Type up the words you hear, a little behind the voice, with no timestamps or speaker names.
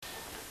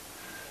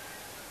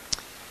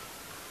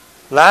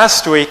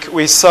Last week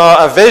we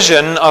saw a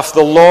vision of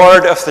the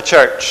Lord of the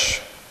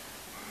church,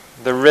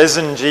 the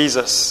risen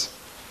Jesus.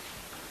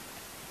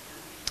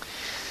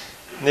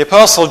 The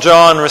Apostle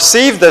John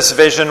received this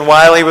vision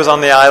while he was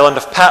on the island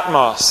of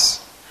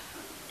Patmos.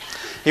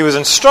 He was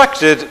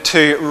instructed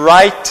to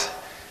write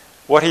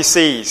what he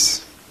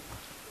sees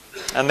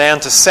and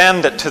then to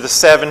send it to the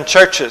 7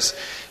 churches: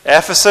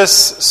 Ephesus,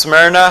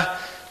 Smyrna,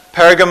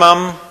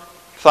 Pergamum,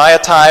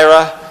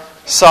 Thyatira,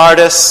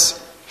 Sardis,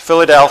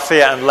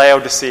 Philadelphia, and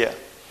Laodicea.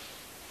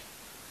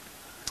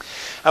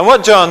 And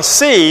what John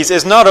sees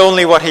is not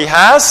only what he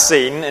has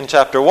seen in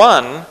chapter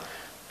 1,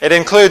 it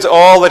includes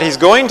all that he's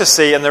going to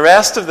see in the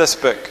rest of this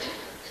book.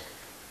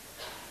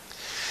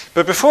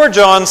 But before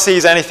John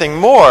sees anything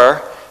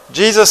more,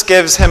 Jesus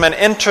gives him an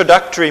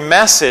introductory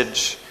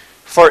message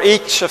for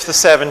each of the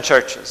 7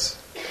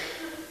 churches.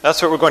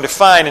 That's what we're going to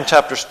find in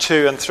chapters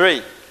 2 and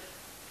 3.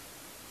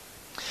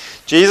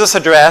 Jesus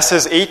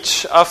addresses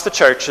each of the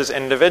churches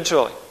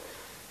individually.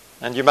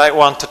 And you might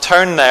want to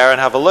turn there and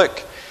have a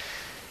look.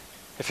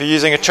 If you're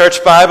using a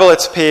church Bible,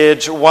 it's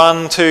page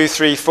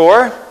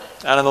 1234,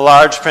 and in the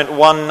large print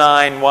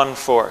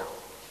 1914.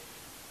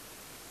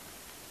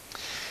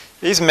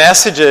 These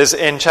messages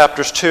in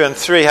chapters 2 and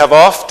 3 have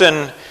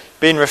often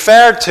been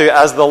referred to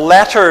as the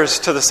letters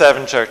to the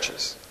 7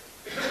 churches.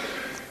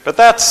 But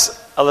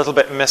that's a little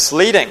bit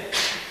misleading.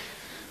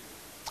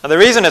 And the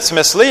reason it's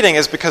misleading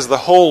is because the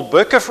whole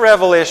book of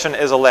Revelation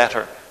is a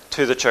letter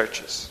to the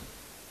churches.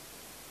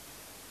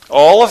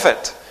 All of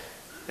it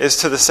is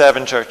to the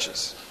 7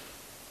 churches.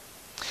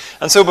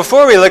 And so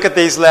before we look at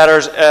these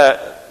letters,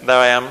 there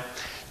I am,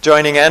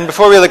 joining in,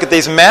 before we look at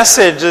these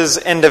messages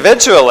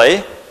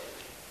individually,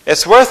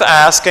 it's worth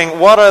asking,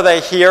 what are they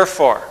here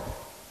for?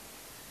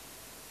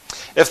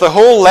 If the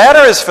whole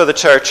letter is for the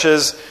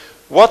churches,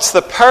 what's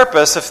the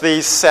purpose of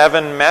these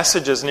 7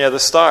 messages near the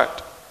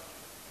start?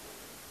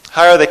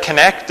 How are they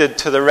connected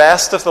to the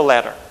rest of the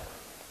letter?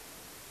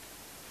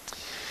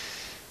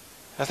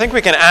 I think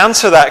we can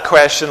answer that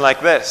question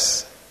like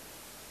this.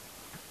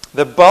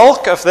 The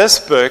bulk of this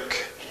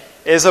book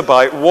is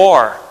about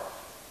war.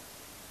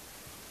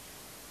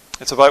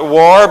 It's about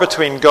war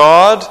between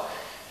God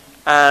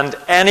and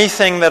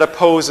anything that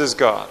opposes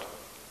God.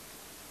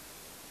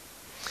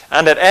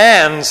 And it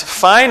ends,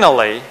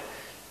 finally,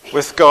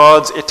 with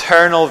God's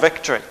eternal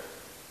victory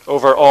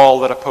over all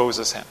that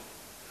opposes him.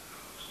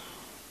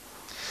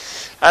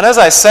 And as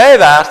I say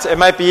that, it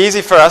might be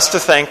easy for us to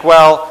think,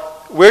 well,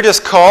 we're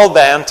just called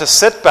then to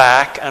sit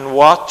back and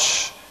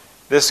watch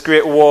this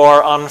great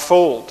war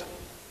unfold.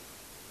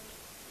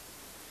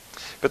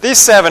 But these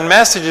 7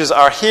 messages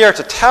are here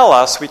to tell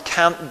us we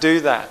can't do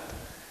that.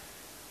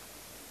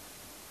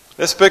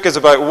 This book is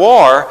about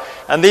war,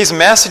 and these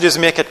messages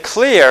make it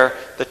clear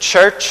the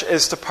church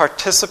is to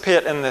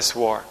participate in this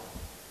war.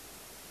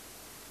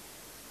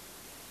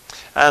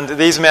 And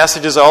these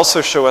messages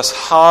also show us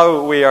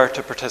how we are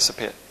to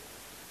participate.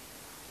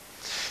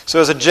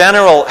 So as a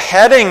general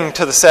heading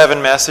to the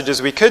 7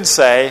 messages, we could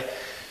say,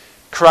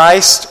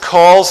 Christ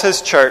calls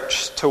his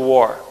church to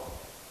war.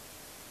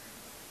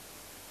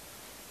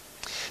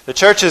 The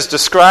churches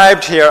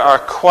described here are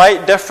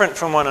quite different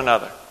from one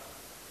another.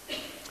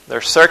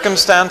 Their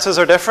circumstances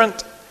are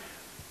different,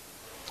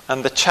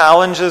 and the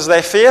challenges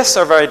they face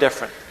are very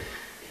different.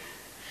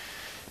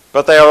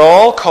 But they are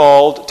all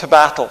called to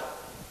battle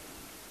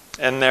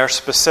in their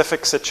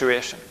specific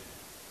situation.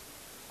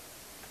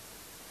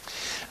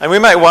 And we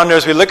might wonder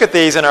as we look at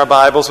these in our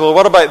Bibles, well,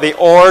 what about the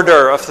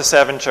order of the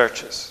 7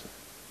 churches?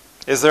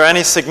 Is there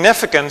any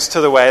significance to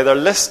the way they're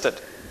listed?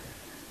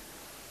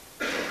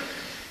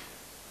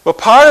 Well,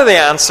 part of the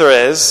answer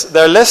is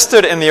they're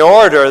listed in the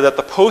order that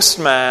the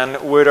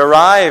postman would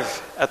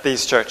arrive at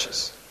these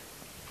churches.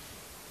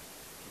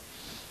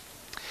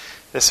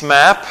 This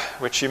map,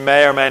 which you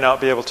may or may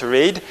not be able to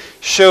read,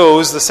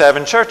 shows the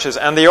 7 churches.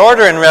 And the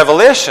order in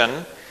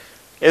Revelation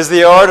is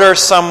the order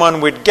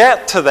someone would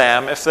get to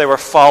them if they were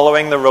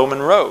following the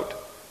Roman road.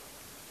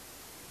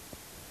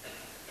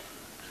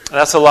 And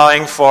that's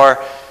allowing for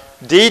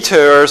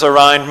detours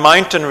around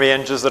mountain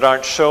ranges that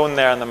aren't shown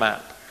there on the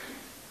map.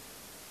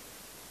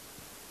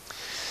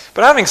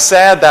 But having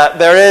said that,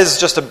 there is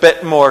just a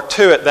bit more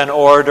to it than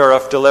order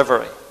of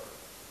delivery.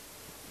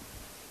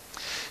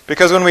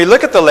 Because when we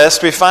look at the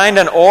list, we find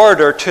an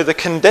order to the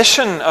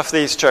condition of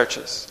these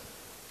churches.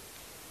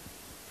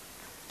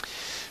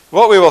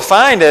 What we will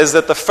find is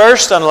that the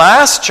first and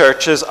last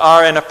churches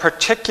are in a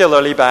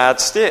particularly bad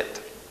state.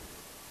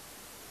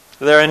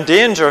 They're in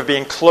danger of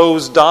being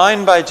closed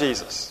down by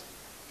Jesus.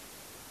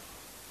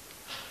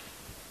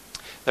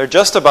 They're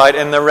just about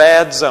in the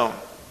red zone.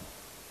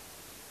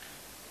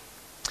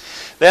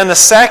 Then the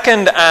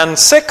 2nd and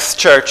 6th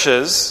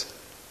churches,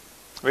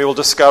 we will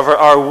discover,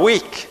 are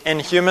weak in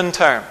human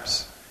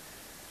terms.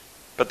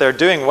 But they're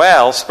doing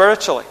well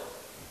spiritually.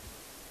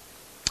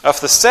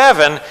 Of the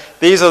 7,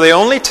 these are the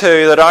only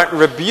 2 that aren't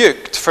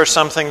rebuked for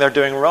something they're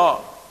doing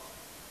wrong.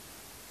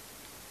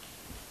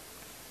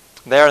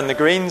 They're in the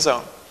green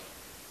zone.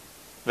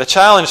 The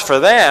challenge for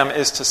them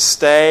is to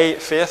stay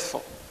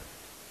faithful.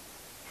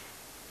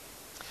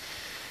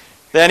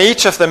 Then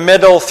each of the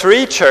middle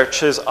three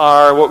churches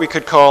are what we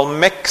could call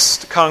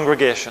mixed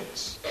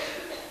congregations.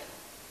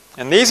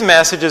 In these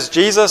messages,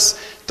 Jesus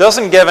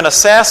doesn't give an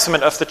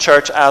assessment of the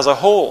church as a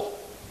whole.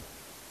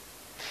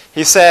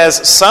 He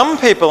says some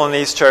people in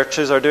these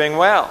churches are doing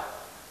well,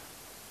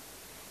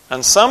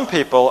 and some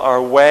people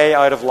are way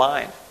out of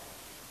line.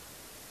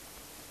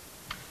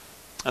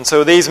 And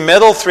so these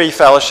middle three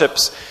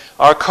fellowships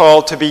are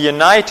called to be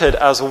united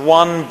as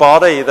one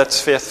body that's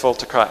faithful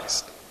to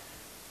Christ.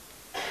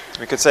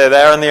 We could say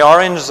they're in the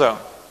orange zone.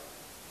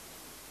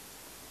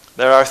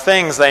 There are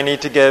things they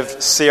need to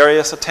give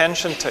serious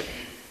attention to.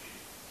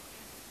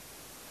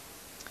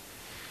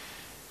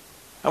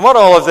 And what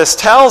all of this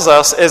tells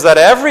us is that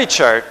every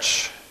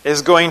church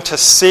is going to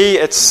see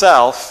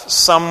itself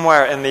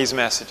somewhere in these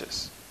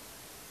messages.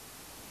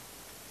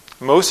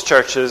 Most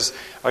churches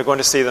are going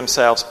to see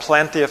themselves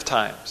plenty of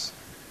times.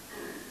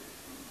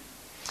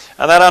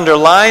 And that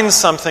underlines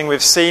something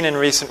we've seen in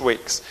recent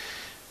weeks.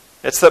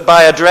 It's that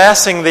by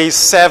addressing these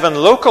 7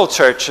 local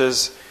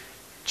churches,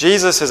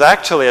 Jesus is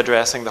actually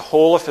addressing the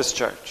whole of his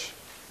church.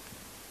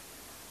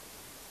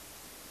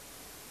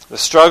 The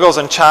struggles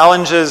and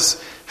challenges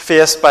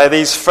faced by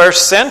these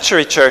first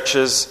century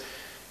churches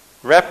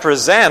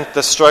represent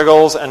the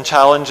struggles and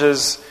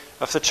challenges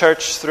of the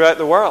church throughout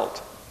the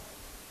world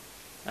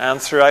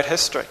and throughout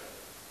history.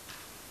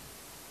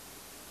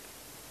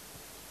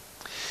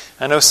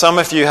 I know some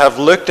of you have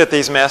looked at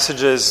these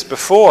messages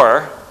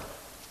before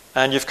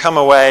and you've come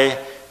away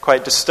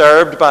quite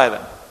disturbed by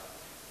them.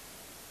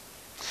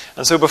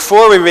 And so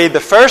before we read the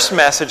first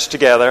message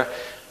together,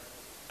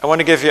 I want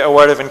to give you a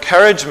word of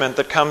encouragement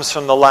that comes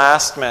from the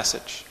last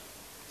message.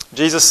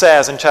 Jesus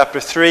says in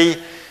chapter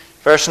 3,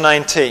 verse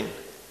 19,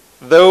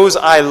 "Those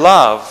I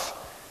love,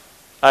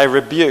 I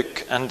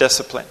rebuke and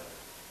discipline."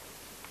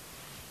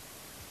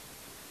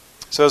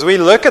 So as we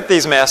look at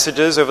these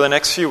messages over the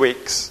next few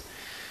weeks,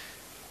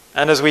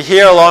 and as we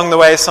hear along the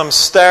way some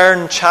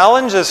stern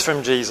challenges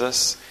from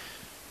Jesus,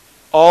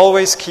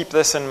 always keep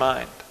this in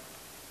mind.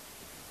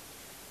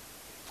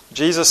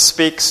 Jesus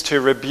speaks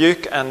to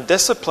rebuke and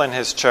discipline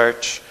his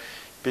church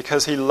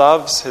because he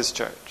loves his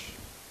church.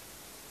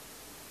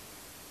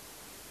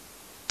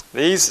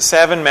 These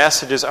 7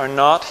 messages are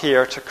not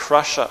here to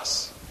crush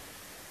us.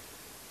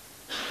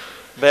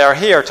 They are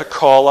here to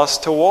call us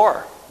to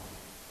war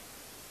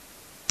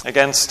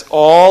against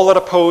all that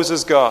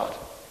opposes God.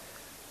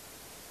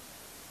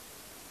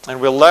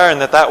 And we'll learn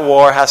that that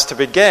war has to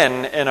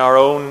begin in our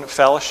own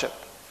fellowship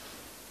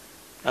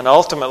and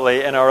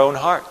ultimately in our own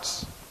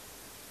hearts.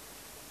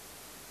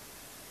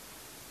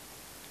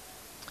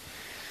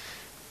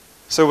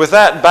 So with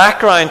that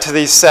background to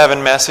these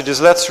 7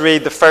 messages, let's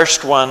read the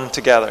first one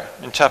together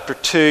in chapter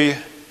 2,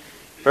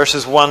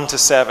 verses 1 to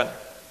 7.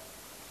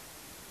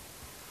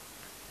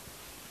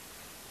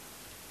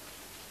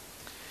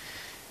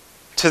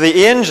 To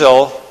the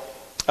angel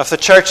of the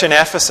church in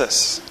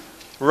Ephesus,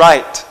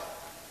 write,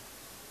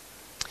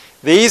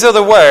 "These are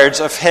the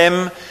words of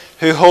him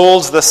who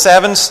holds the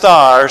 7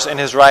 stars in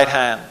his right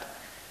hand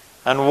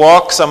and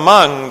walks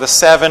among the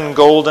 7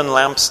 golden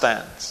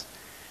lampstands.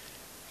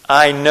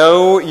 I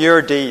know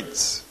your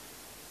deeds,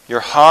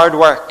 your hard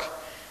work,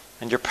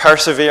 and your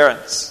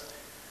perseverance.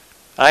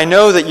 I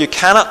know that you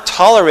cannot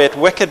tolerate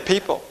wicked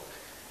people,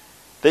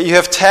 that you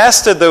have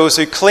tested those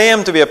who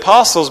claim to be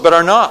apostles but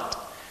are not,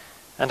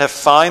 and have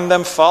found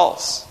them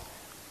false.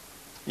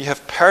 You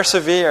have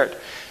persevered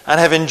and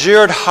have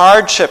endured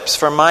hardships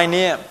for my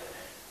name,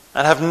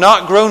 and have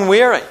not grown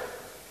weary.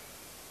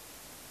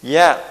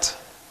 Yet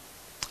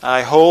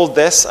I hold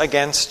this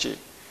against you.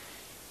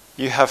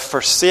 You have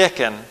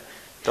forsaken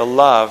the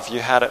love you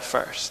had at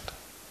first.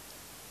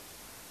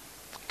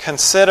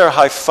 Consider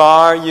how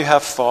far you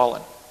have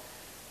fallen.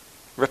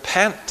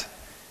 Repent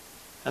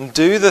and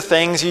do the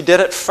things you did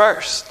at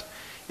first.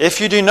 If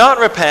you do not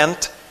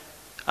repent,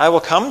 I will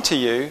come to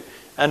you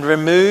and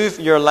remove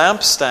your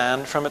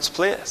lampstand from its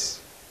place.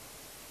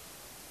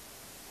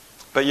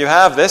 But you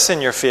have this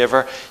in your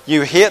favor.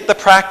 You hate the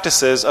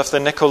practices of the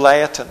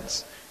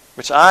Nicolaitans,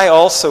 which I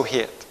also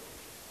hate.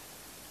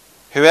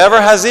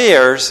 Whoever has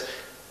ears,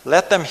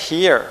 let them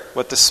hear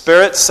what the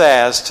Spirit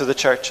says to the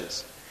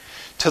churches.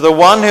 To the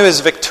one who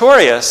is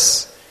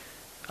victorious,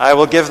 I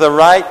will give the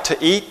right to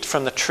eat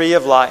from the tree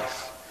of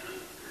life,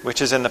 which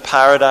is in the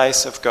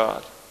paradise of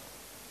God."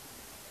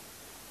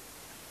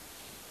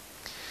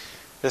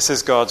 This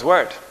is God's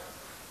word.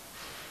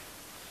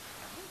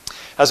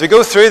 As we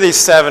go through these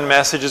 7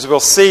 messages, we'll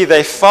see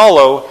they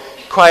follow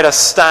quite a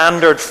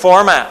standard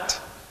format.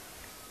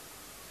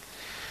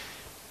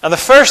 And the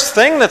first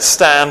thing that's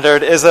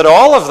standard is that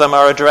all of them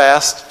are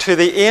addressed to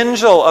the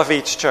angel of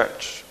each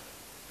church.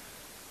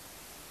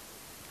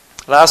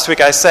 Last week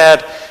I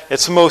said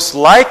it's most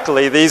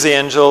likely these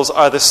angels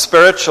are the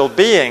spiritual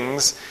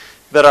beings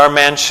that are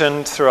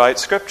mentioned throughout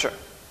Scripture.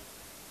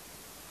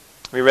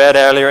 We read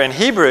earlier in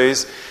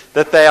Hebrews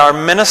that they are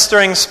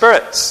ministering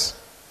spirits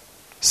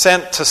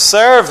sent to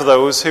serve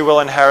those who will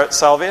inherit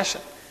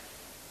salvation.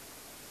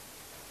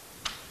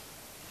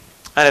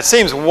 And it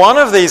seems one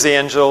of these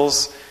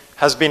angels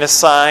has been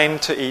assigned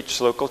to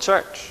each local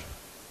church.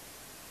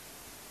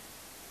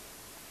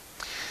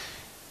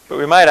 But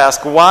we might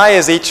ask, why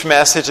is each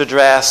message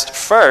addressed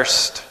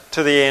first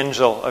to the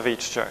angel of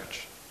each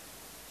church?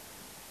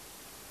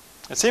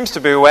 It seems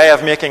to be a way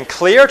of making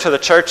clear to the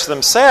church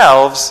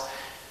themselves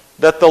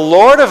that the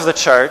Lord of the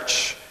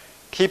church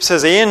keeps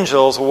his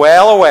angels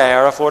well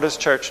aware of what his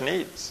church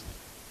needs.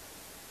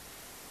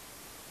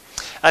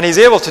 And he's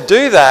able to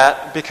do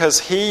that because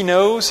he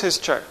knows his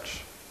church.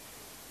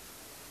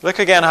 Look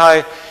again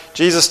how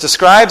Jesus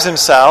describes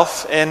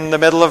himself in the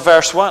middle of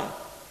verse 1.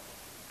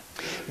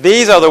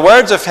 These are the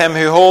words of him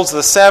who holds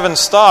the 7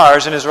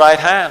 stars in his right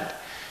hand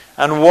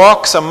and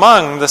walks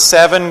among the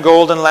 7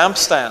 golden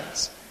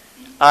lampstands.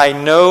 I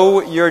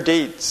know your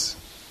deeds.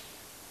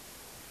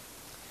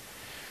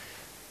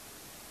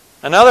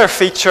 Another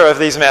feature of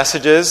these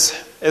messages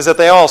is that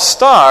they all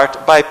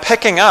start by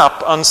picking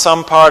up on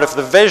some part of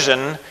the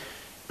vision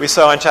we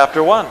saw in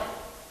chapter 1.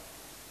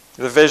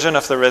 The vision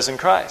of the risen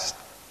Christ.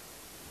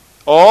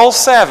 All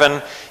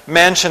 7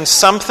 mention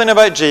something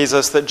about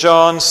Jesus that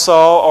John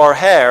saw or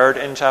heard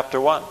in chapter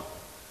 1.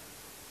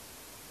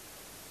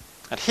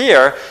 And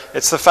here,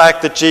 it's the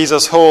fact that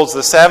Jesus holds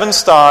the 7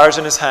 stars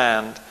in his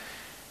hand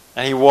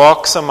and he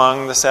walks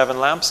among the 7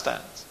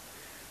 lampstands.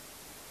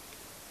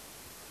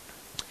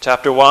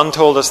 Chapter 1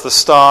 told us the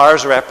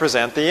stars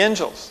represent the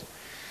angels,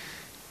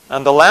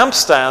 and the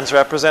lampstands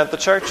represent the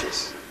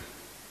churches.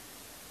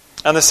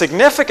 And the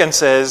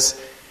significance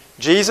is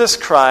Jesus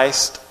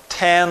Christ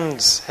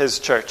tends his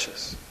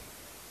churches.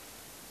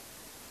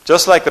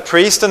 Just like the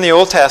priest in the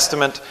Old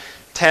Testament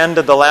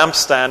tended the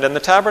lampstand in the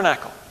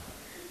tabernacle.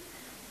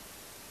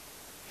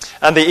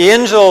 And the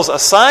angels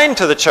assigned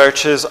to the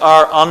churches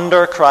are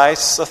under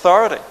Christ's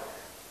authority.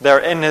 They're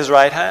in his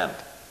right hand.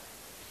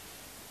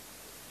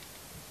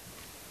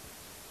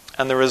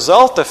 And the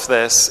result of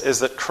this is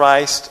that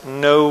Christ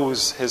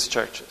knows his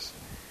churches.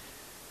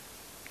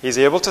 He's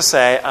able to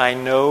say, I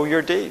know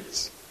your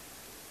deeds.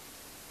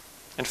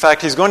 In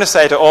fact, he's going to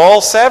say to all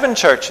 7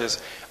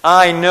 churches,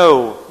 I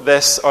know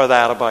this or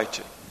that about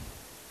you.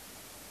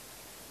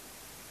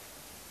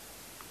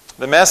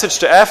 The message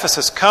to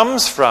Ephesus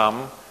comes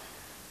from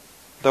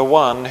the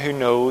one who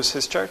knows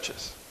his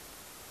churches.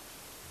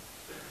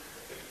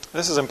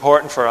 This is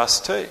important for us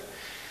too.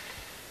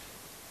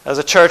 As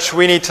a church,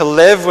 we need to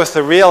live with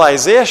the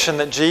realization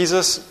that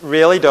Jesus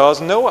really does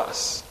know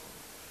us.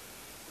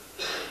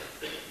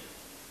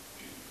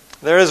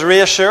 There is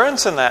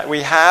reassurance in that.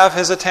 We have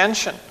his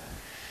attention.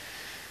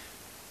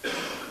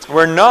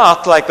 We're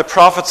not like the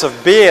prophets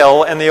of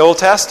Baal in the Old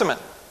Testament.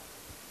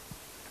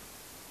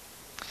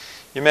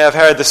 You may have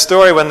heard the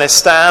story when they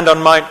stand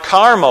on Mount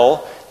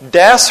Carmel,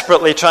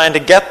 desperately trying to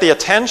get the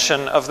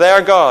attention of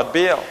their god,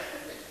 Baal.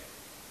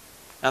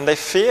 And they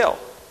fail.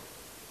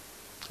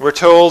 We're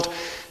told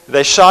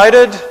they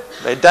shouted,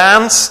 they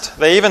danced,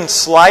 they even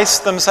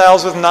sliced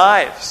themselves with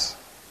knives,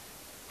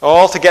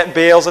 all to get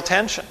Baal's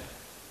attention.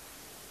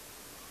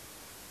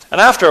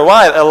 And after a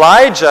while,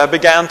 Elijah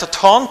began to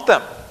taunt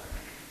them.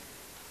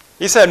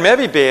 He said,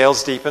 maybe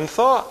Baal's deep in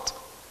thought.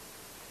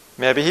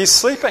 Maybe he's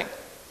sleeping.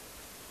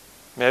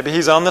 Maybe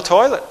he's on the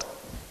toilet.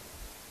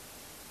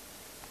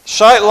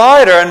 Shout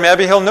louder and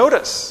maybe he'll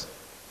notice.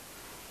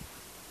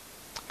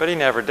 But he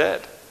never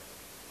did.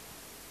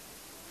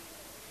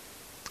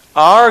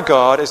 Our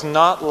God is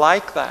not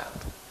like that.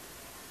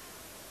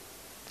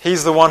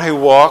 He's the one who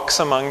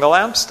walks among the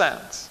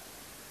lampstands.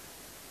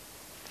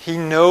 He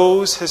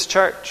knows his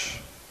church.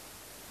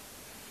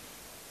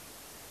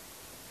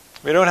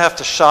 We don't have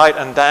to shout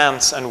and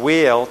dance and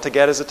wail to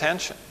get his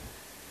attention.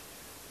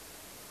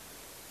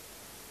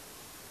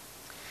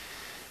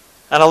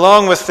 And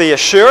along with the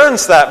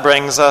assurance that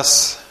brings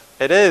us,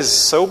 it is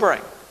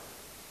sobering.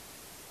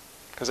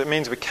 Because it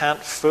means we can't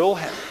fool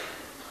him.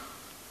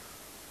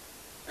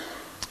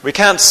 We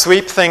can't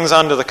sweep things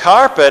under the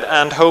carpet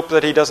and hope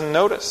that he doesn't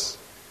notice.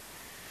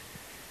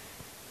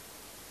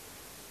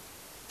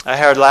 I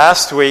heard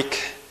last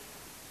week,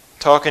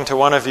 talking to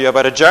one of you,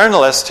 about a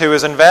journalist who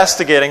was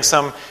investigating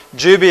some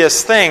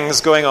dubious things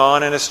going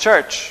on in his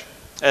church.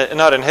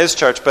 Not in his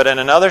church, but in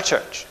another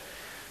church.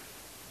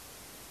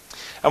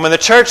 And when the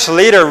church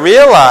leader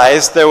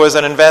realized there was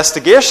an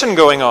investigation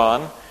going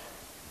on,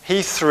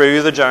 he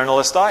threw the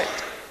journalist out.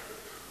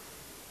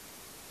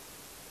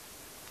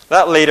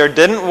 That leader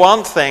didn't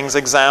want things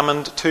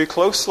examined too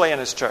closely in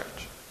his church.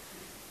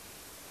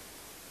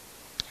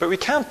 But we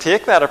can't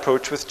take that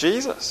approach with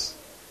Jesus.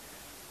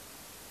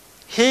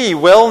 He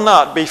will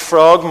not be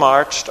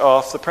frog-marched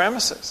off the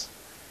premises.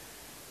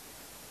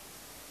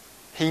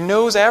 He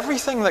knows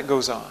everything that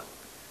goes on,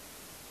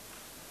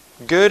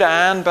 good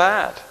and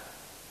bad.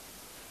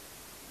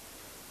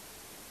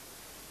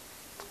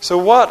 So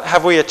what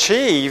have we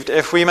achieved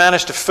if we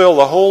manage to fool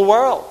the whole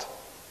world?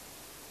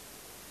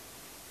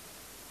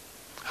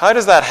 How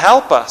does that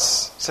help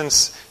us,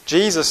 since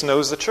Jesus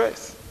knows the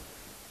truth?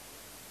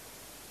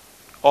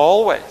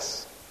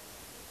 Always.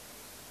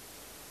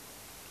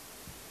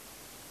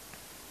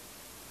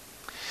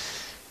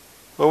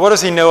 Well, what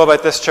does he know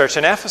about this church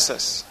in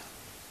Ephesus?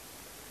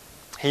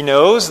 He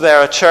knows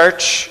they're a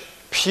church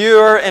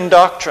pure in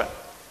doctrine,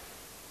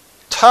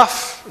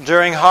 tough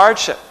during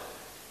hardship,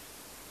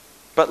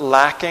 but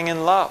lacking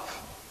in love.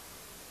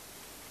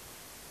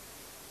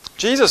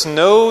 Jesus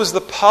knows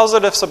the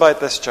positives about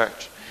this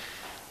church,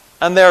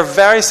 and they're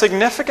very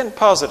significant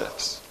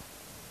positives.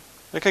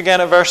 Look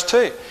again at verse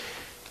 2.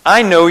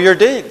 I know your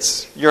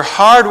deeds, your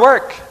hard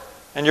work,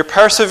 and your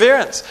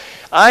perseverance.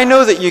 I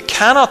know that you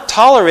cannot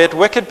tolerate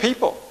wicked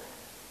people,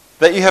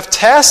 that you have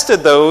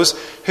tested those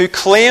who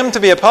claim to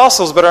be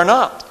apostles but are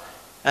not,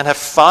 and have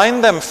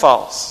found them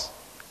false.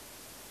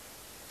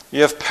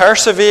 You have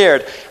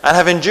persevered and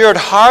have endured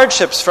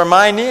hardships for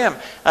my name,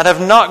 and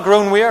have not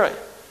grown weary.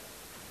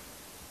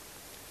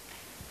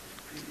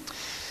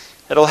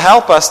 It'll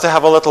help us to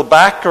have a little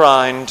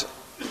background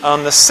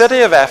on the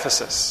city of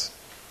Ephesus.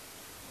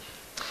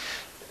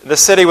 The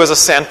city was a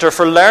center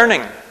for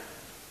learning,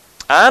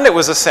 and it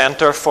was a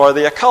center for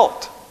the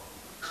occult.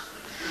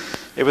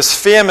 It was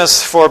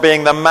famous for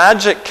being the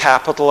magic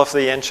capital of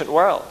the ancient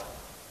world.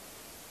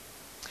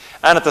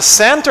 And at the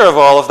center of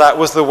all of that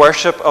was the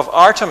worship of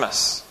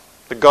Artemis,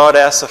 the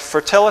goddess of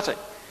fertility.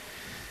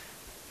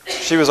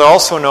 She was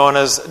also known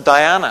as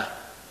Diana.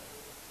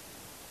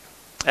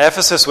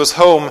 Ephesus was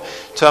home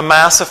to a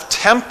massive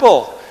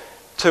temple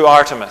to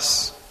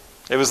Artemis.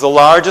 It was the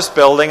largest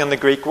building in the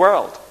Greek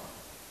world.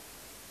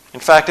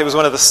 In fact, it was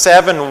one of the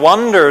 7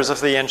 wonders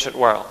of the ancient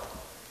world.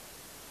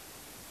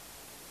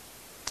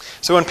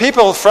 So when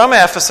people from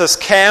Ephesus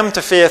came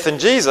to faith in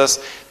Jesus,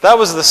 that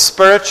was the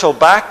spiritual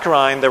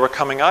background they were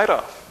coming out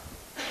of.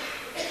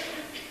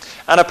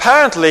 And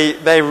apparently,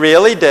 they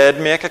really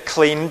did make a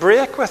clean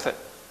break with it.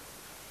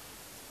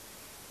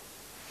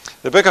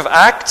 The book of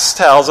Acts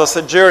tells us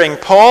that during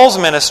Paul's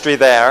ministry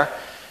there,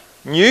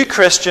 new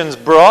Christians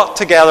brought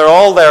together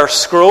all their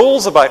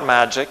scrolls about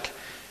magic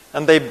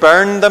and they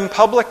burned them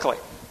publicly.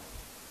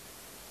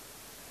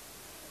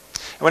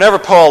 Whenever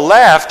Paul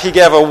left, he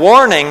gave a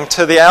warning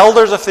to the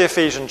elders of the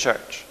Ephesian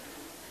church,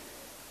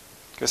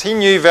 because he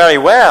knew very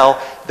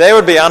well they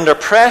would be under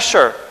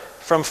pressure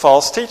from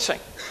false teaching.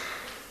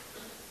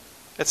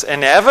 It's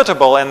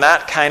inevitable in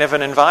that kind of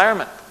an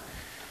environment.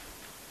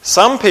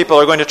 Some people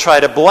are going to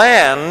try to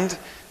blend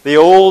the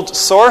old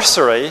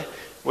sorcery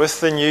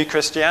with the new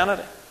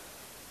Christianity.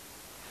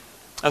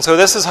 And so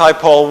this is how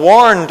Paul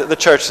warned the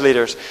church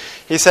leaders.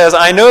 He says,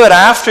 I know that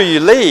after you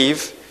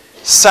leave,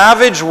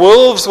 savage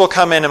wolves will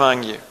come in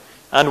among you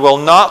and will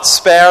not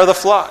spare the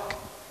flock.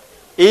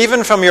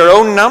 Even from your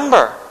own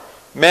number,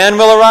 men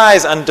will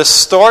arise and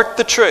distort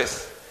the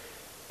truth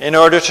in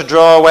order to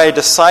draw away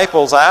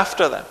disciples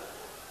after them.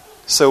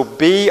 So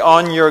be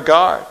on your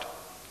guard.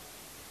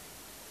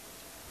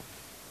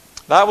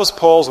 That was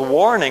Paul's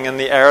warning in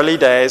the early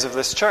days of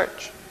this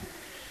church.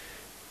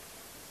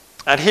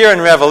 And here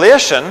in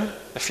Revelation,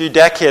 a few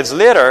decades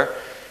later,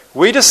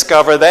 we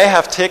discover they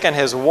have taken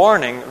his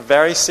warning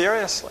very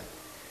seriously.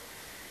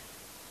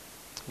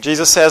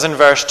 Jesus says in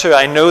verse 2,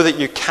 I know that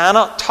you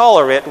cannot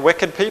tolerate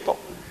wicked people.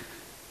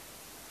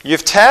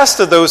 You've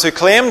tested those who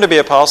claim to be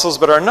apostles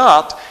but are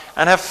not,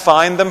 and have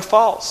found them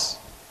false.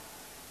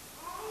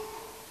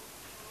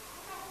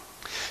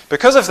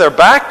 Because of their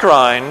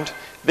background,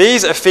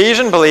 these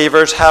Ephesian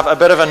believers have a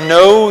bit of a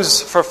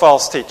nose for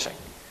false teaching.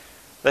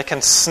 They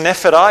can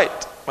sniff it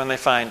out when they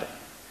find it.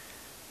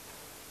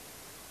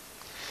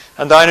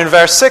 And down in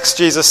verse 6,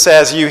 Jesus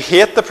says, you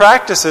hate the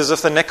practices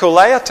of the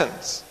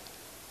Nicolaitans,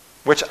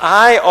 which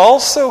I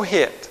also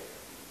hate.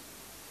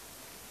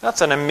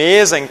 That's an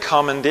amazing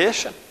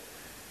commendation.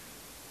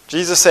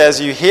 Jesus says,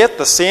 you hate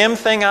the same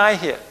thing I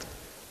hate.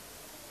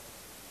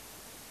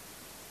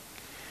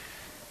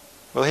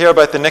 We'll hear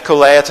about the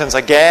Nicolaitans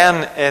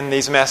again in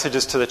these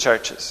messages to the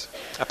churches.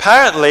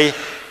 Apparently,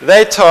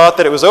 they taught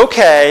that it was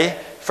okay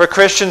for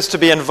Christians to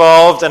be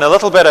involved in a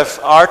little bit of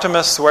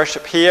Artemis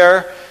worship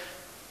here,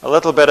 a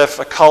little bit of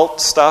occult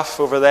stuff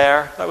over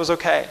there. That was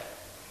okay.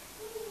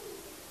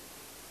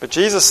 But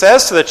Jesus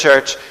says to the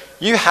church,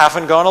 you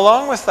haven't gone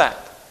along with that.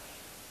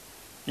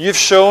 You've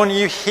shown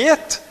you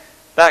hate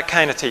that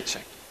kind of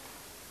teaching.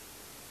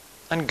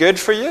 And good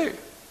for you,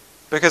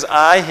 because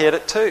I hate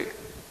it too.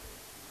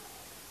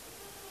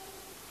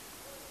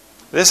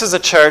 This is a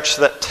church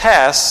that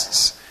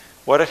tests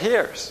what it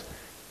hears.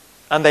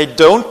 And they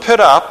don't put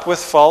up with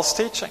false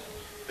teaching.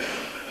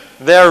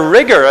 They're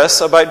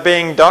rigorous about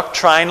being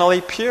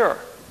doctrinally pure.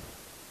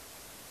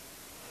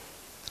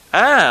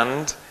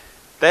 And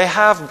they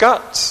have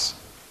guts.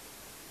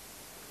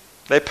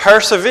 They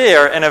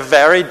persevere in a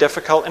very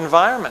difficult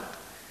environment.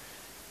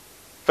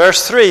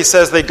 Verse 3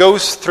 says they go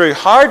through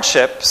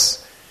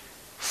hardships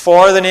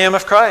for the name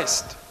of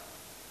Christ.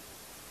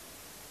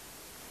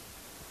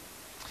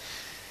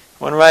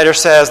 One writer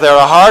says they're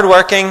a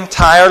hard-working,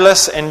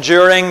 tireless,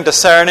 enduring,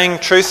 discerning,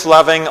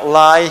 truth-loving,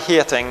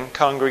 lie-hating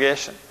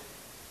congregation.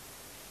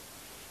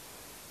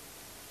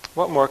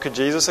 What more could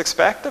Jesus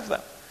expect of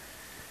them?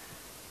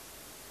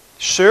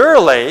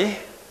 Surely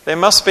they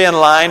must be in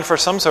line for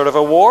some sort of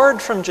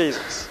award from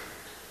Jesus.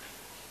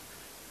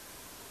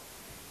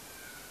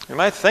 You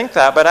might think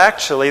that, but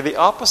actually the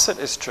opposite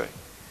is true.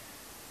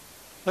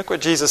 Look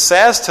what Jesus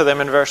says to them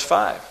in verse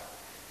 5.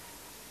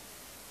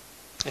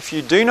 If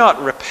you do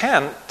not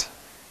repent,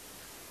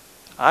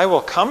 I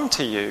will come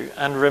to you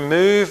and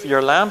remove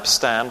your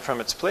lampstand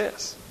from its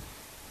place.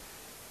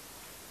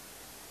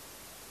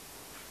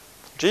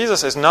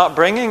 Jesus is not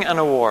bringing an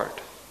award.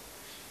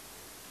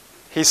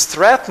 He's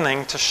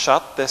threatening to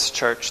shut this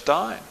church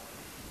down.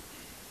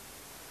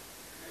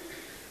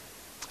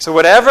 So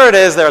whatever it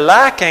is they're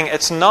lacking,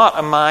 it's not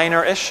a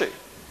minor issue.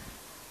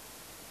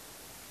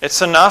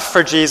 It's enough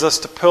for Jesus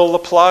to pull the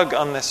plug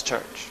on this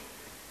church.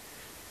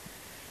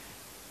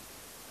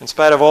 In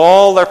spite of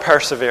all their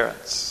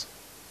perseverance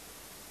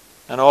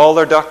and all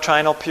their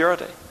doctrinal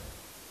purity,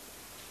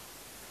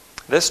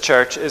 this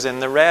church is in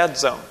the red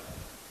zone.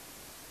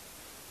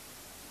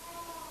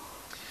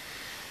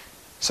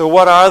 So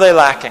what are they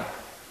lacking?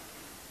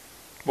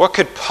 What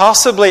could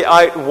possibly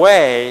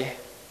outweigh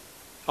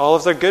all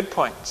of their good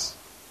points?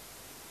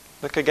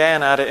 Look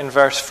again at it in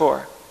verse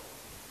 4.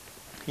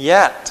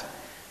 Yet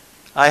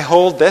I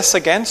hold this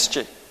against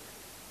you.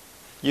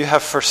 You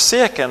have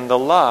forsaken the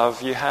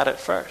love you had at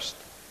first.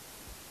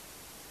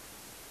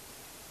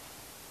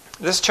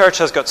 This church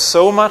has got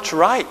so much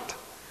right.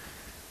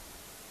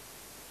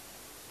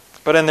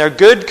 But in their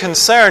good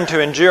concern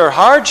to endure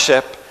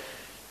hardship,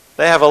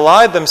 they have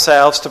allowed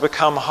themselves to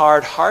become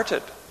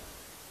hard-hearted.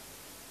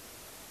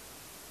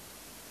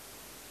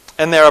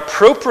 In their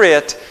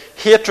appropriate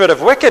hatred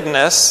of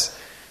wickedness,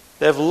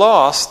 they've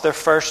lost their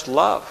first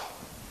love.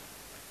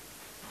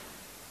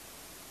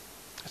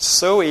 It's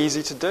so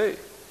easy to do.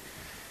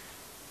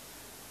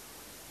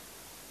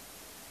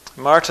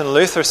 Martin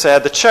Luther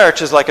said, the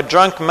church is like a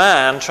drunk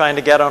man trying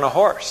to get on a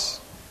horse.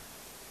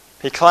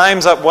 He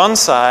climbs up one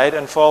side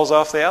and falls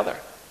off the other.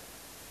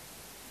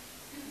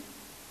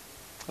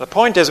 The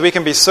point is, we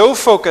can be so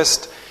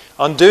focused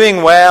on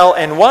doing well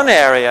in one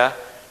area,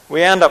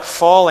 we end up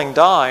falling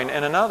down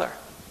in another.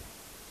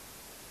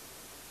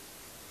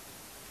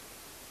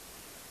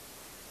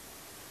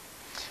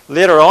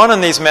 Later on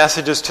in these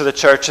messages to the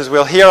churches,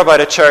 we'll hear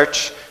about a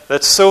church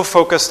that's so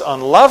focused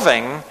on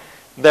loving,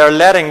 they're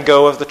letting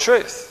go of the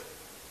truth.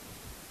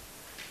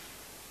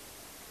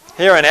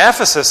 Here in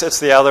Ephesus, it's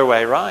the other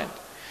way round.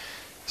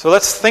 So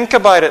let's think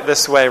about it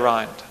this way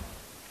round.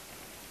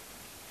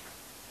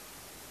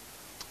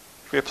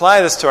 If we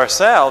apply this to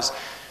ourselves,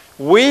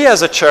 we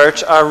as a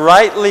church are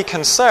rightly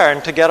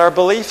concerned to get our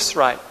beliefs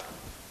right.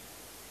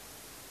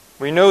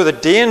 We know the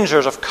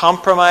dangers of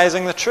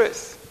compromising the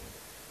truth.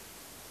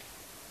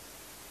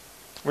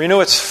 We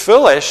know it's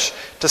foolish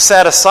to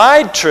set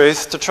aside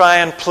truth to try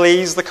and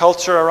please the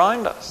culture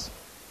around us.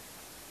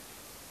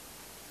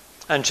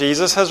 And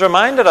Jesus has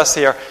reminded us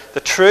here,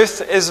 the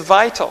truth is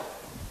vital.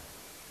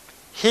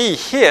 He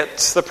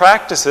hates the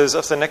practices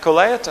of the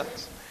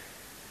Nicolaitans.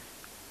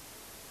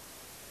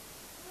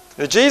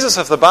 The Jesus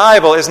of the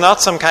Bible is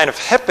not some kind of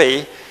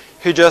hippie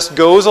who just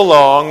goes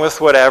along with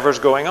whatever's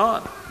going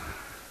on.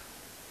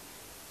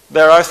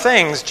 There are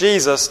things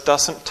Jesus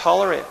doesn't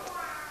tolerate.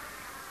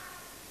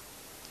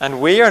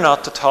 And we are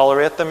not to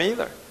tolerate them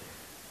either.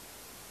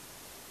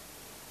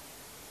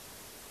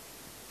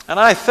 And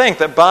I think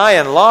that by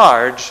and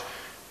large,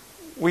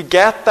 we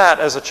get that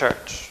as a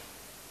church.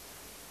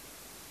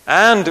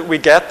 And we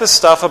get the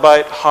stuff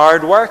about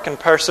hard work and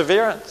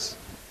perseverance.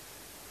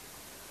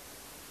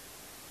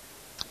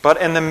 But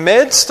in the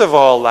midst of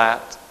all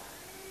that,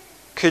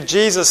 could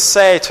Jesus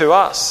say to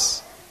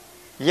us,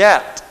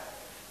 yet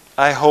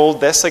I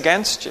hold this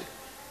against you.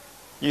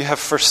 You have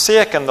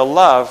forsaken the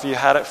love you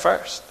had at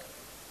first.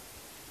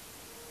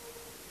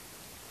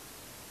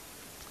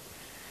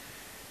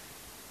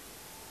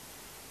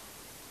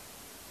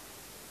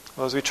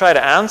 Well, as we try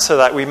to answer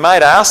that, we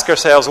might ask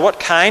ourselves, what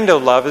kind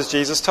of love is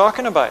Jesus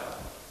talking about?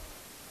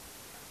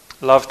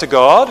 Love to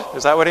God?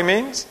 Is that what he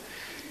means?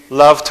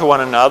 Love to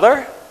one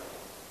another?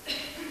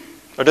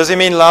 Or does he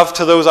mean love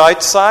to those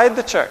outside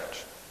the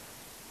church?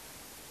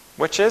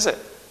 Which is it?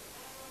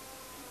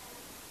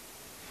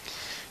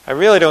 I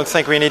really don't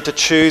think we need to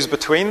choose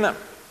between them.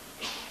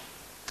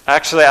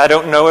 Actually, I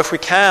don't know if we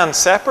can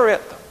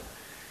separate them.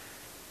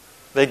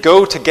 They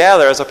go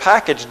together as a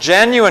package.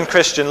 Genuine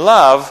Christian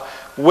love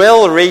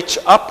will reach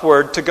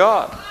upward to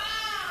God.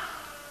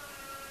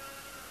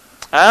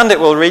 And it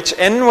will reach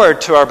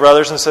inward to our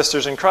brothers and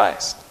sisters in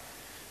Christ.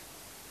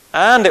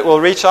 And it will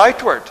reach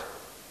outward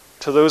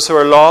to those who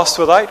are lost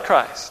without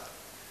Christ.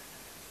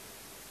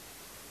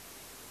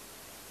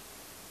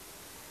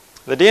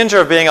 The danger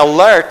of being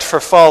alert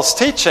for false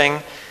teaching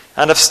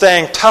and of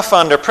staying tough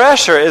under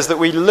pressure is that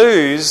we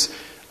lose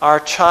our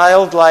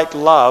childlike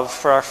love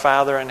for our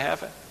Father in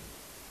heaven.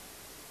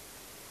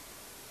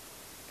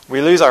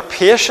 We lose our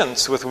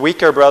patience with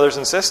weaker brothers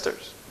and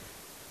sisters.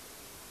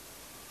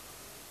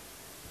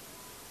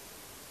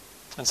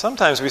 And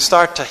sometimes we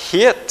start to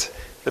hate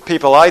the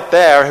people out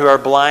there who are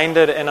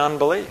blinded in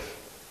unbelief.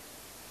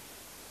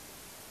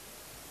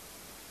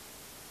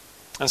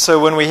 And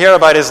so when we hear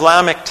about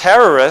Islamic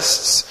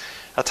terrorists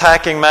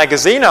attacking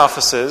magazine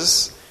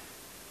offices,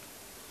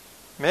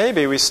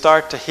 maybe we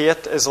start to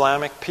hate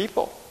Islamic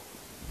people.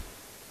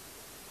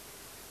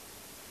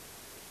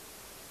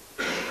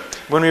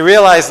 When we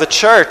realize the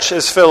church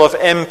is full of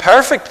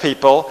imperfect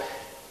people,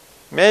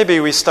 maybe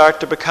we start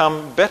to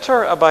become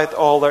bitter about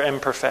all their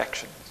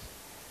imperfections.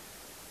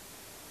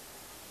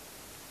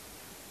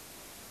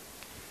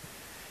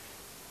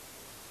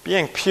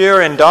 Being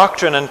pure in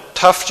doctrine and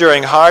tough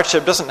during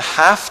hardship doesn't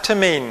have to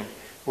mean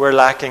we're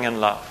lacking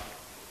in love.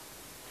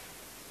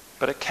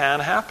 But it can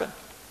happen.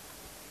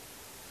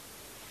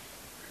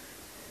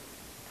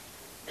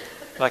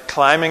 Like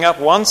climbing up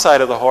one side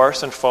of the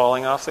horse and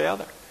falling off the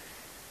other.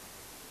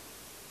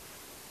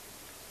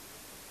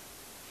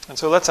 And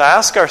so let's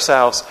ask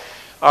ourselves,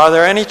 are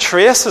there any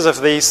traces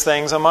of these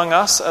things among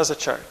us as a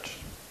church?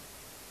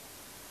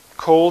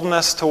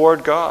 Coldness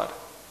toward God.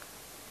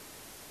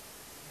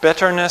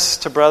 Bitterness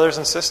to brothers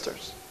and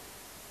sisters.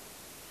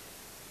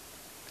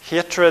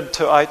 Hatred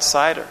to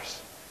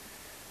outsiders.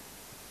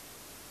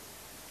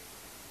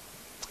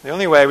 The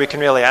only way we can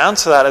really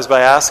answer that is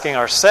by asking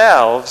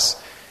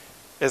ourselves,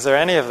 is there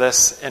any of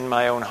this in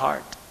my own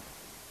heart?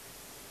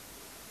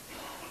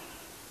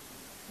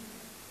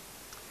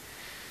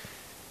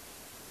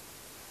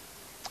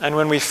 And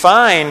when we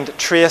find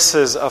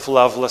traces of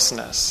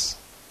lovelessness,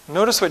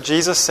 notice what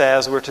Jesus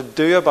says we're to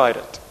do about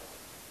it.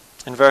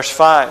 In verse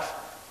 5.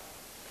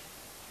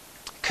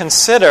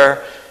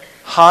 Consider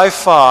how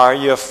far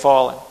you have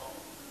fallen.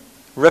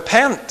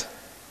 Repent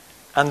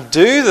and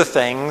do the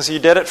things you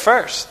did at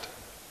first.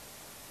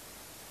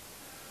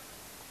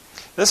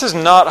 This is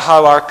not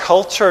how our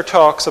culture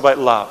talks about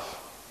love.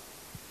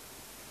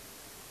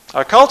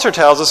 Our culture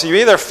tells us you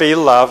either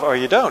feel love or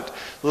you don't.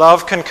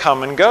 Love can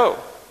come and go.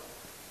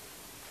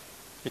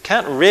 You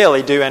can't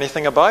really do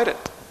anything about it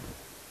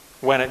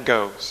when it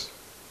goes.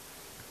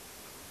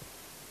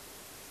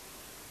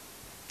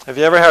 Have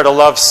you ever heard a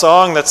love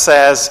song that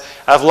says,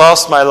 I've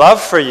lost my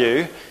love for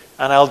you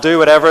and I'll do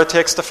whatever it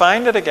takes to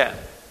find it again?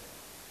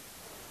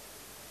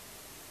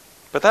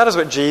 But that is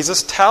what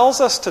Jesus tells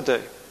us to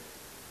do.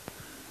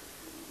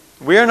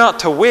 We are not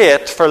to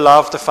wait for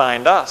love to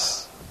find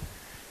us.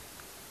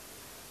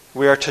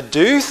 We are to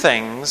do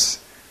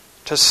things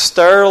to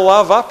stir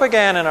love up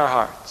again in our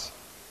hearts.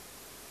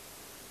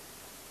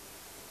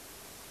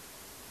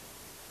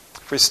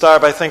 If we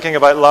start by thinking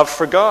about love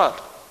for God,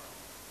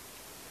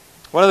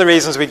 one of the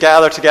reasons we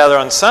gather together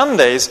on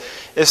Sundays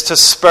is to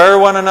spur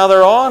one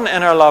another on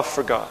in our love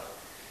for God.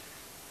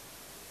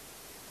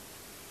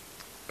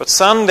 But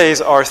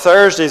Sundays or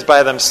Thursdays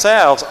by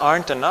themselves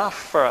aren't enough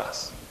for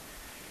us.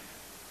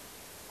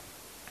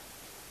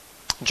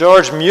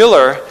 George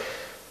Mueller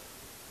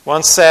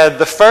once said,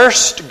 the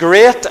first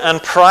great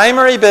and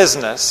primary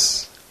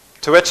business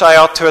to which I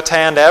ought to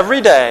attend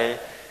every day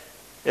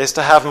is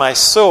to have my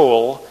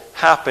soul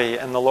happy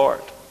in the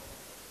Lord.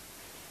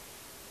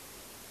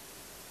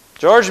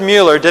 George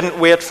Mueller didn't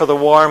wait for the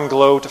warm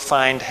glow to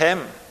find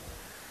him.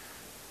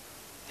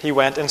 He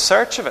went in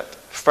search of it,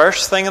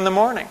 first thing in the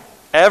morning,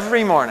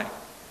 every morning.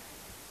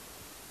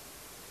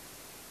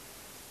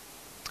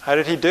 How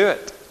did he do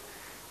it?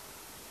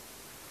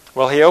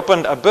 Well, he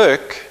opened a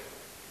book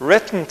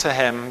written to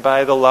him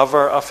by the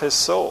lover of his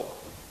soul.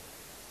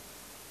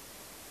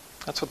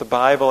 That's what the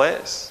Bible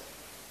is.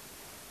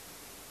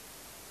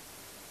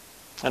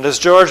 And as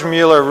George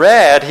Mueller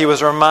read, he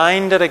was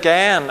reminded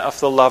again of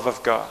the love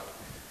of God.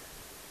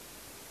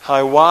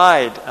 How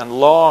wide and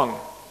long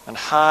and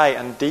high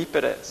and deep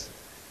it is.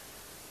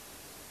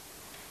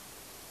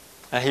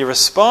 And he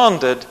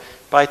responded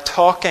by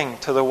talking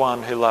to the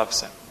one who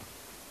loves him.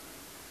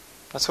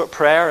 That's what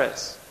prayer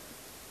is.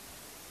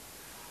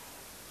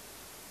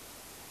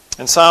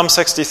 In Psalm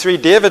 63,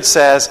 David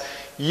says,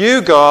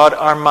 You, God,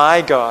 are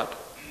my God.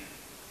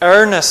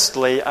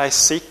 Earnestly I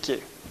seek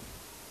you.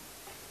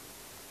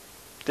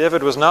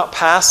 David was not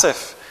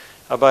passive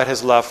about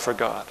his love for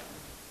God.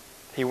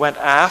 He went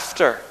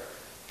after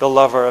the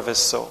lover of his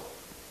soul.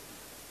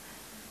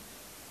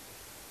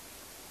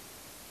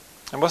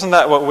 And wasn't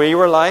that what we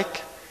were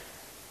like?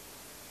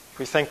 If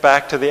we think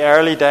back to the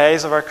early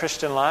days of our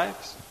Christian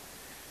lives.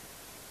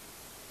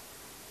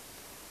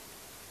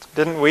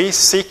 Didn't we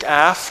seek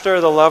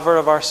after the lover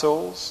of our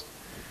souls?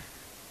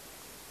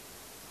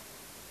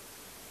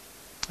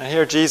 And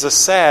here Jesus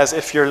says,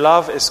 if your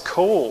love is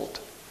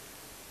cold,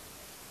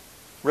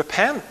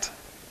 repent.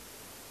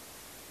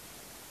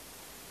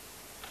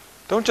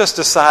 Don't just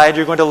decide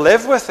you're going to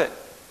live with it.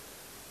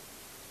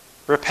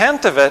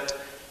 Repent of it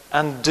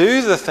and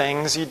do the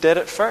things you did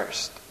at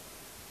first.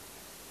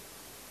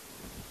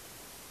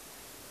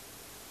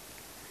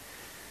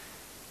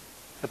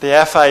 At the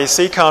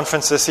FIEC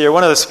conference this year,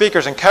 one of the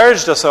speakers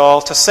encouraged us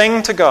all to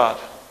sing to God.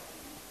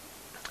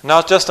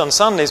 Not just on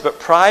Sundays, but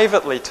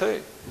privately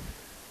too.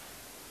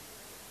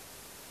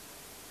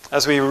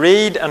 As we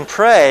read and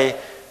pray,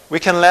 we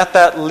can let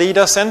that lead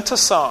us into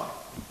song.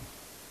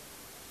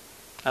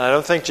 And I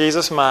don't think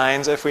Jesus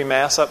minds if we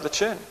mess up the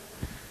tune.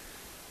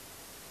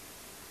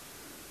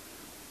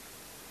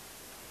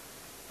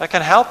 That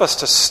can help us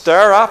to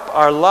stir up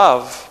our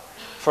love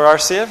for our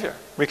Savior.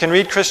 We can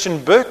read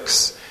Christian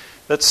books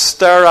that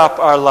stir up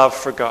our love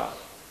for God.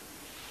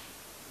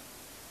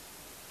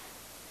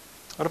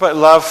 What about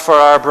love for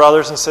our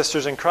brothers and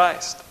sisters in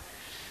Christ?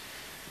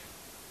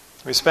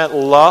 We spent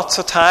lots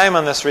of time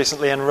on this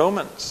recently in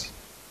Romans.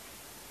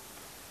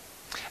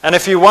 And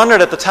if you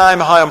wondered at the time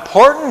how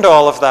important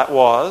all of that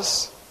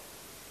was,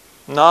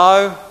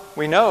 now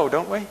we know,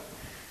 don't we?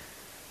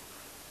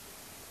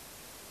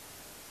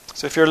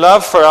 So if your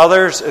love for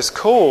others is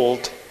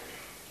cold,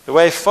 the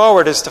way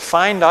forward is to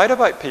find out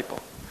about people.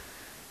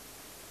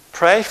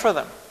 Pray for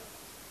them.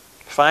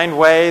 Find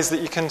ways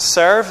that you can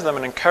serve them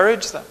and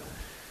encourage them.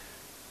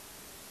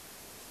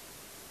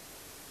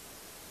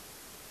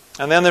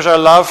 And then there's our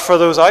love for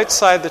those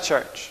outside the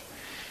church.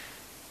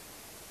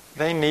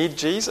 They need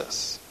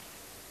Jesus.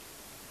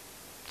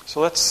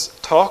 So let's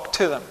talk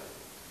to them.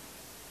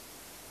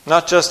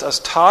 Not just as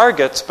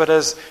targets, but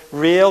as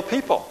real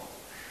people.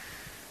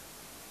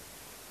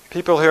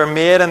 People who are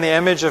made in the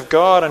image of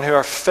God and who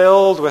are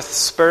filled with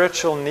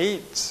spiritual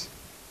needs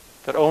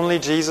that only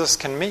Jesus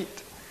can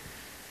meet.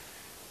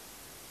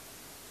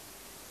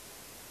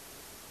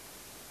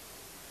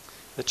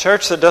 The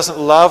church that doesn't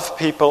love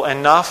people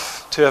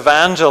enough to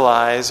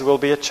evangelize will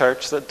be a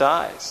church that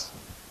dies.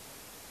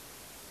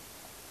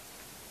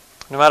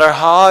 No matter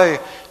how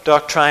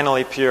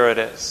doctrinally pure it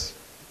is,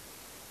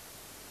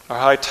 or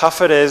how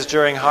tough it is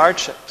during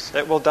hardships,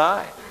 it will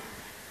die.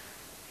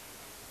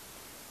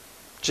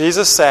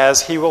 Jesus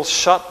says he will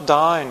shut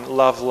down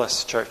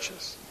loveless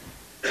churches.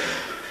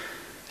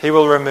 He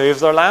will remove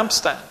their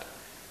lampstand.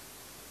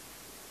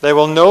 They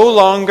will no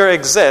longer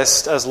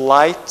exist as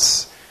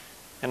lights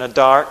in a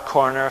dark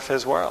corner of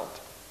his world.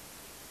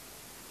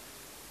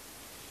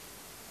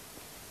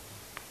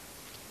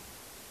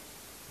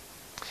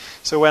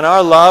 So when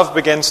our love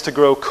begins to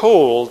grow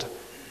cold,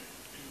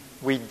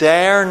 we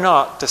dare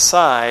not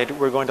decide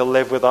we're going to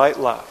live without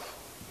love.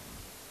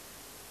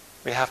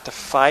 We have to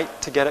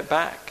fight to get it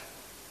back.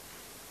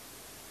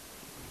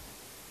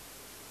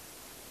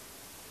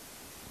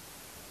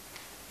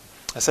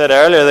 I said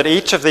earlier that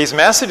each of these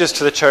messages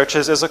to the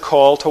churches is a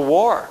call to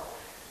war.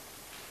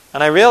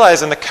 And I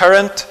realize in the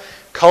current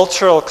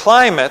cultural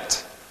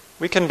climate,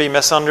 we can be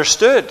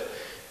misunderstood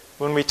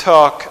when we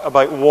talk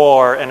about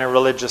war in a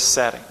religious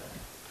setting.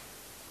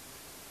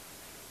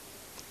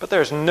 But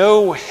there's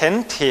no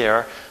hint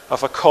here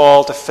of a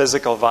call to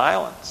physical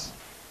violence.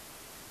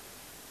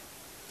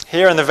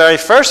 Here in the very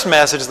first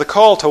message, the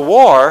call to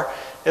war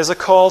is a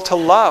call to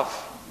love.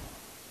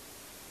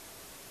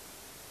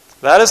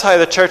 That is how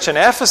the church in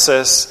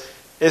Ephesus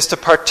is to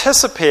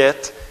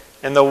participate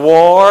in the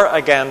war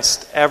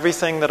against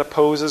everything that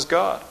opposes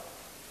God.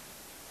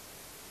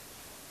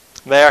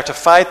 They are to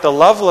fight the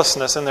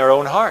lovelessness in their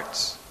own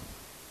hearts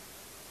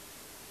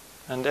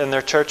and in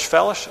their church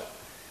fellowship.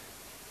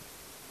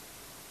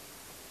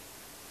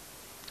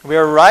 We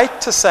are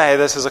right to say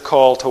this is a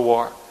call to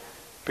war,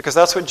 because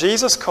that's what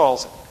Jesus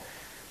calls it.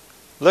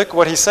 Look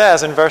what he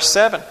says in verse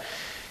 7.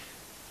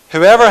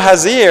 Whoever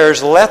has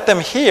ears, let them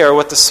hear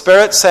what the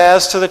Spirit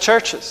says to the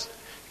churches.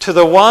 To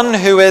the one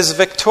who is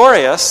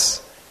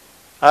victorious,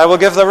 I will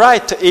give the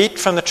right to eat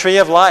from the tree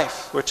of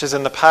life, which is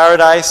in the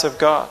paradise of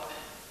God.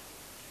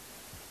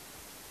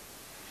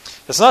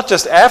 It's not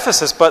just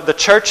Ephesus, but the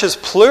churches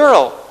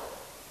plural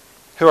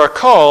who are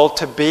called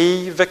to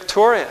be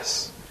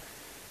victorious.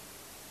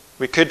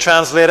 We could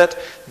translate it,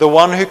 the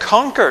one who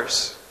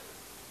conquers,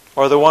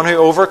 or the one who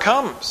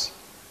overcomes.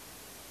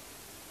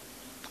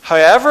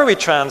 However we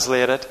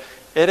translate it,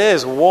 it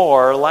is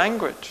war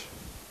language.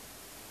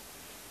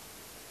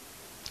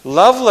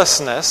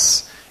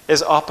 Lovelessness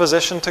is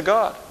opposition to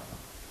God.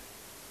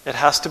 It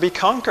has to be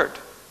conquered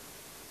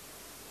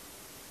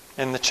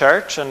in the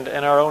church and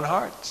in our own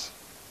hearts.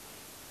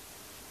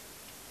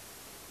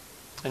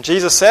 And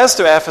Jesus says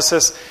to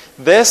Ephesus,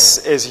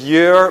 this is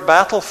your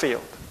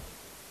battlefield.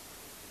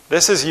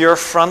 This is your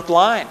front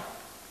line.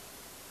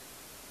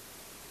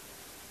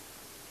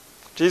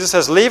 Jesus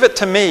says, leave it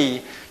to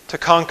me to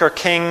conquer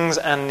kings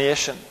and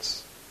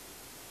nations.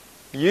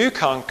 You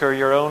conquer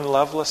your own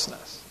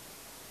lovelessness.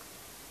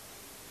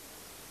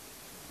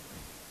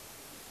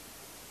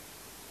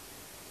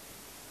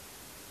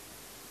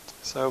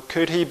 So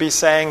could he be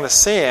saying the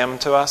same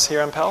to us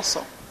here in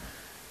Pelsall?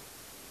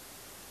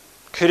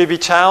 Could he be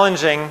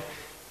challenging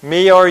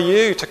me or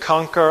you to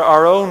conquer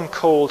our own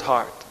cold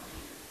heart?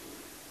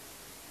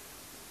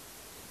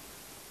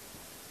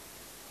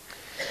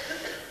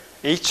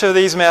 Each of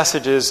these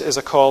messages is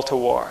a call to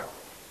war.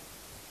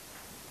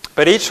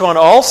 But each one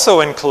also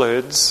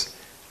includes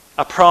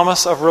a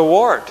promise of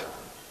reward.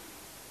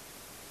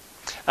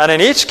 And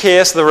in each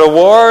case, the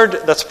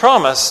reward that's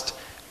promised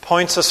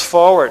points us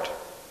forward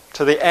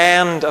to the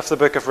end of the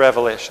book of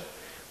Revelation.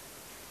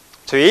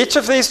 To each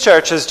of these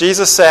churches,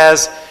 Jesus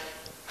says,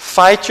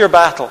 fight your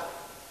battle.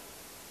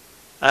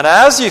 And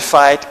as you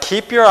fight,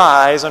 keep your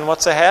eyes on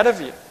what's ahead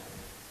of you.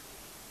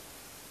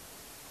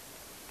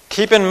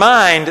 Keep in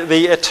mind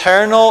the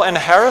eternal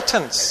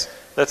inheritance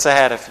that's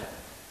ahead of you.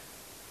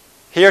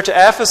 Here to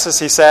Ephesus,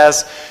 he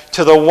says,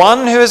 to the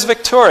one who is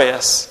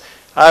victorious,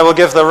 I will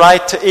give the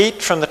right to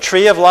eat from the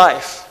tree of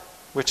life,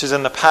 which is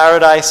in the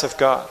paradise of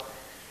God.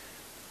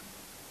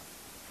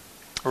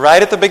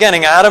 Right at the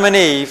beginning, Adam and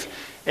Eve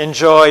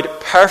enjoyed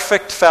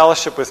perfect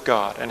fellowship with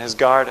God in his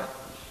garden.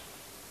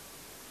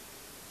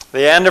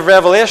 The end of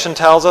Revelation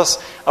tells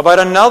us about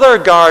another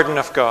garden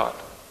of God,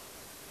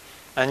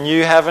 a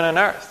new heaven and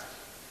earth.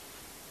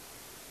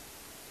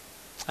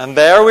 And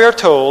there we are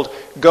told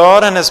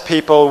God and his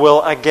people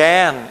will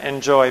again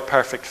enjoy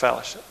perfect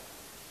fellowship.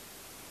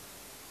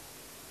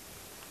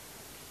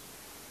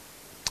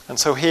 And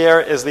so here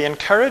is the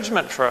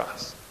encouragement for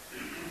us.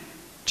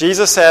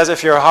 Jesus says,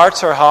 if your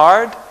hearts are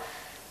hard,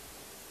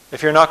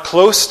 if you're not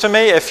close to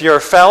me, if your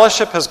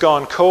fellowship has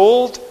gone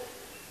cold,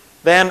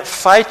 then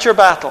fight your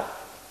battle.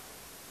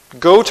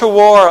 Go to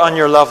war on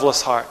your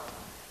loveless heart.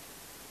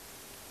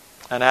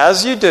 And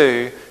as you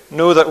do,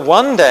 know that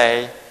one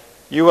day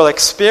you will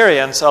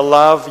experience a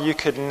love you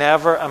could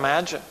never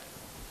imagine.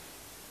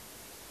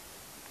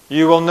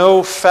 You will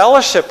know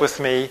fellowship with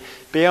me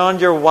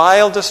beyond your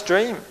wildest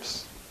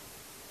dreams.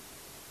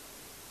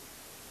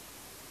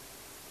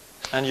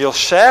 And you'll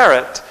share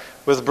it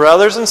with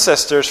brothers and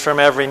sisters from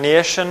every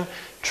nation,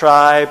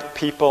 tribe,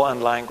 people,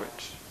 and language.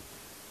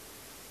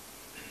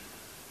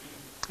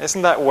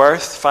 Isn't that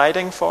worth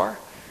fighting for?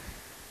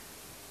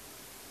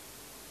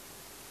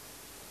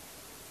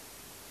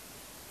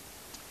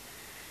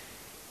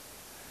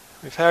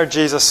 We've heard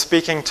Jesus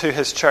speaking to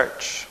his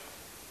church.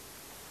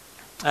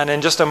 And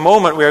in just a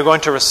moment we are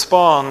going to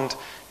respond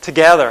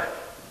together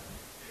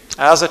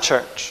as a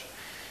church.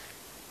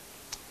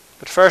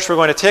 But first we're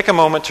going to take a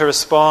moment to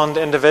respond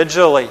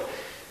individually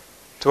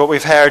to what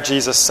we've heard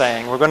Jesus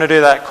saying. We're going to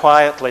do that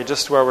quietly,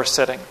 just where we're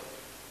sitting.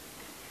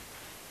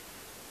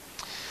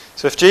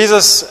 So if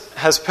Jesus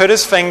has put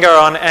his finger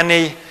on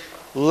any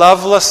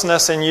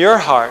lovelessness in your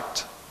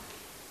heart,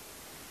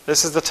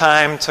 this is the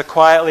time to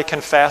quietly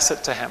confess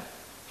it to him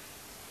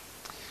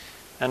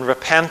and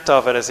repent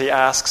of it as he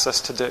asks us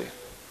to do.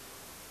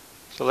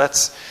 So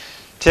let's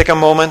take a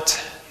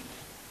moment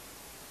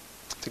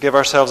to give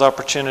ourselves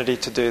opportunity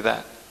to do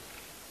that.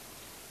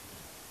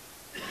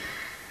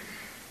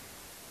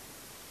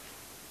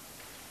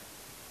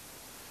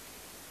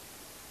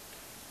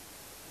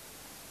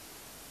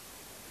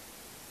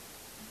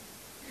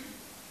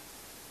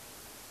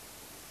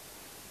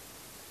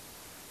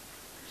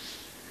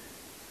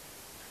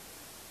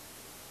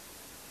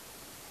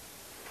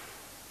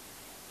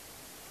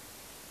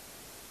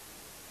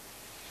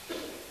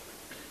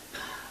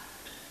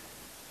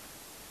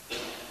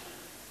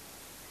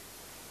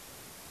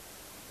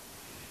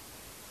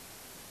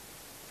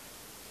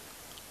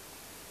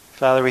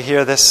 Father, we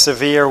hear this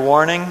severe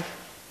warning,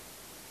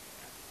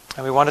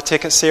 and we want to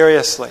take it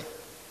seriously.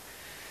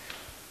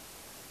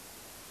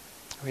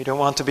 We don't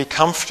want to be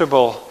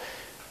comfortable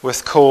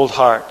with cold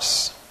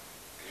hearts,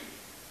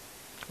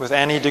 with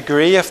any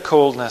degree of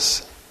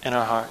coldness in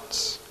our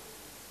hearts.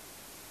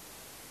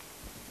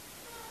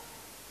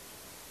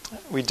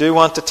 We do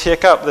want to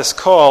take up this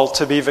call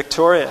to be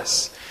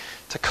victorious,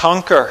 to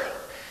conquer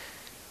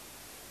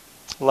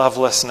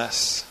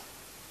lovelessness.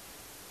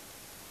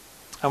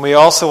 And we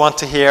also want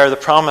to hear the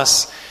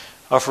promise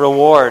of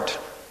reward,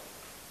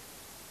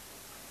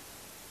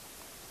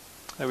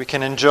 that we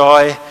can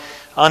enjoy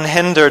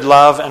unhindered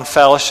love and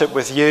fellowship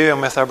with you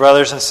and with our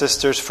brothers and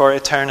sisters for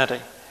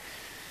eternity.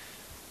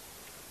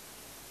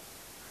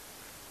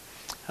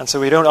 And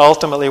so we don't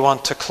ultimately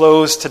want to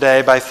close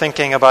today by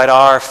thinking about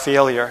our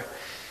failure.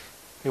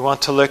 We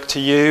want to look to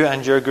you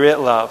and your great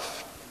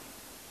love,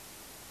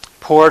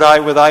 poured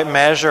out without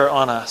measure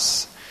on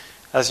us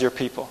as your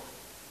people.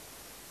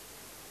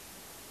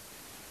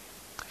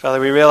 Father,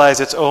 we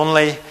realize it's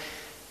only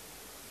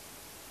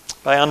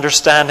by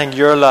understanding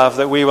your love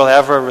that we will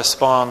ever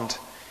respond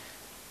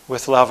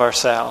with love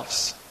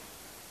ourselves.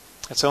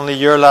 It's only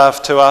your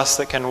love to us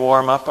that can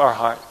warm up our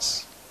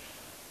hearts.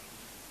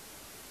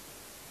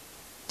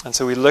 And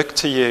so we look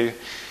to you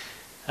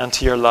and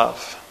to your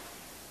love.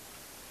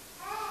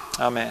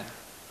 Amen.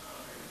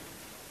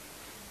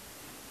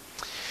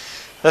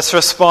 Let's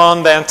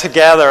respond then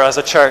together as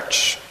a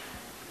church.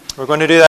 We're going to do that